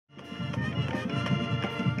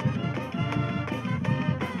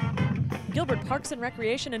Gilbert Parks and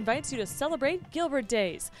Recreation invites you to celebrate Gilbert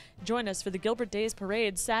Days. Join us for the Gilbert Days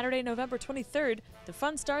Parade Saturday, November 23rd. The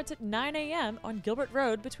fun starts at 9 a.m. on Gilbert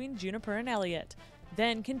Road between Juniper and Elliot.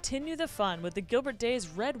 Then continue the fun with the Gilbert Days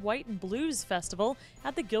Red, White, and Blues Festival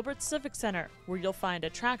at the Gilbert Civic Center, where you'll find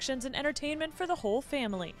attractions and entertainment for the whole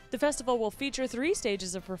family. The festival will feature 3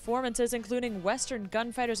 stages of performances, including Western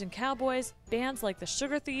gunfighters and cowboys, bands like the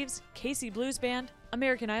Sugar Thieves, Casey Blues Band,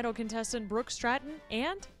 American Idol contestant Brooke Stratton,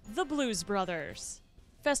 and the Blues Brothers.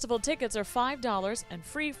 Festival tickets are $5 and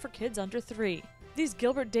free for kids under 3. These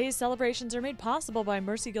Gilbert Days celebrations are made possible by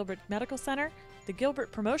Mercy Gilbert Medical Center, the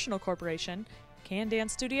Gilbert Promotional Corporation, Can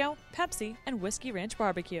Dance Studio, Pepsi, and Whiskey Ranch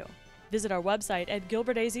Barbecue. Visit our website at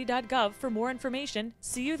gilbertaz.gov for more information.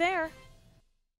 See you there!